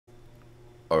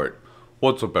Alright,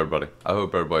 what's up everybody? I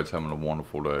hope everybody's having a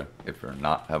wonderful day. If you're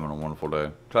not having a wonderful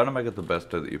day, try to make it the best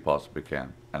day that you possibly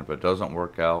can. And if it doesn't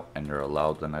work out and you're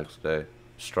allowed the next day,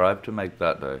 strive to make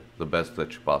that day the best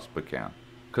that you possibly can.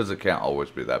 Because it can't always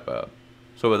be that bad.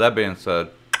 So with that being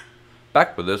said,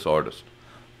 back with this artist.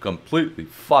 Completely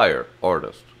fire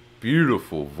artist.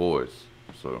 Beautiful voice.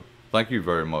 So thank you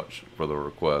very much for the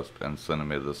request and sending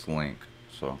me this link.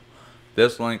 So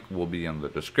this link will be in the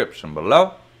description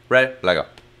below. Ready? Let go.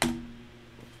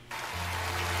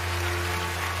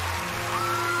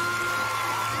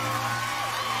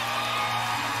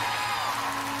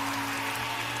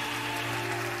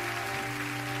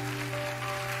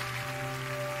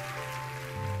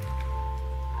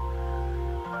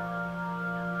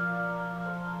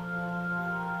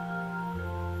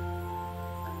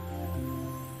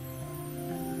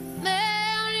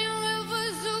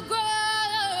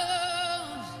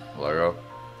 Let go.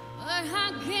 I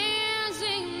can't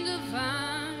seem to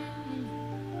find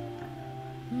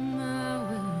my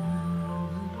way.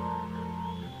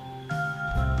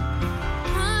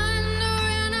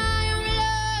 Wondering I am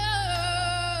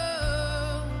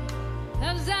lost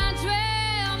as I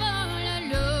travel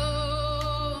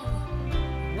alone.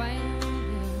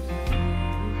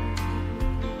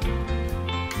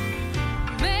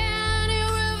 Many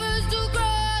rivers to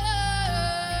cross.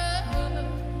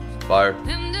 Fire.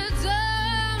 And it's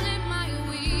only my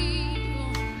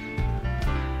will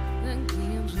that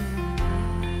keeps me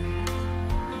alive.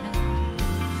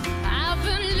 I've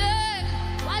been led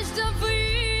by some fears,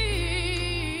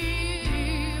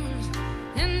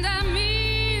 and I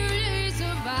merely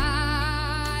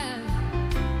survive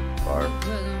Fire.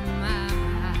 because of my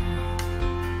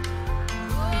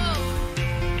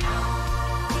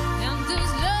and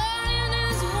this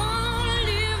loneliness won't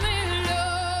leave me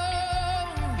alone.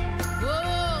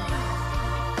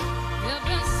 You've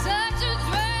been such a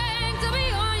drag to be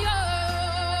on your own.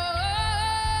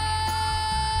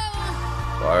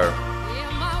 Fire. Yeah,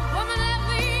 my woman left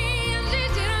me and she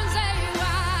didn't say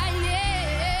why.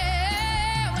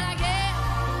 Yeah,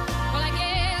 well I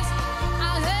guess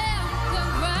I'll have to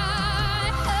cry.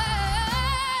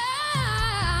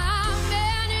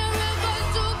 Many rivers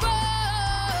to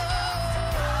cross,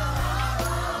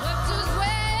 which is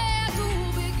where to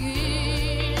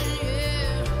begin.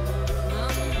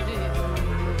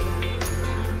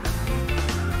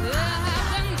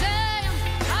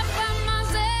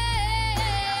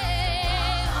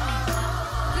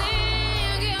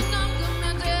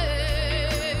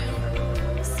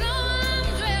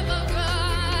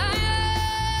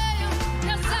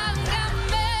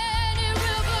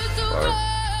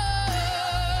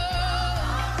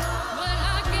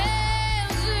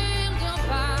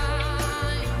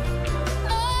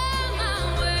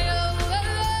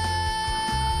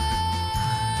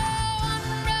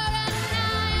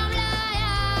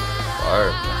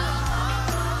 Fire.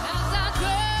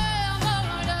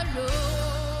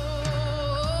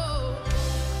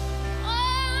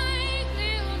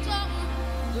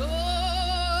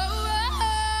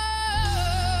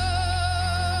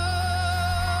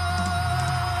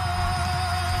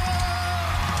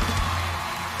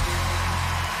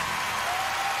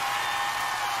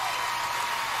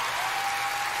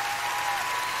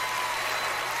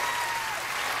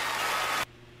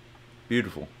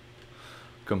 Beautiful.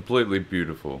 Completely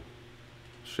beautiful.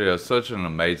 She has such an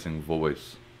amazing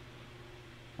voice.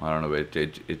 I don't know,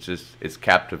 it's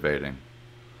captivating.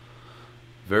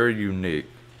 Very unique.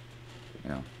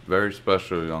 Yeah, very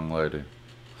special young lady.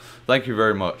 Thank you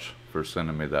very much for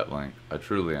sending me that link. I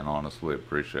truly and honestly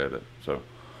appreciate it. So,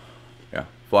 yeah,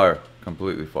 fire.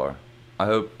 Completely fire. I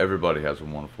hope everybody has a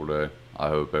wonderful day. I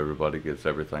hope everybody gets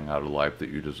everything out of life that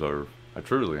you deserve. I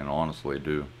truly and honestly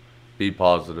do. Be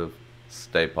positive.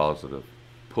 Stay positive.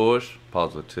 Push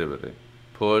positivity.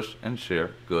 Push and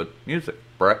share good music,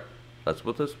 bruh. That's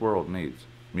what this world needs.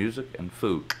 Music and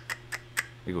food.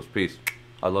 Equals peace.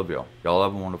 I love y'all. Y'all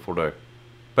have a wonderful day.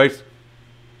 Peace.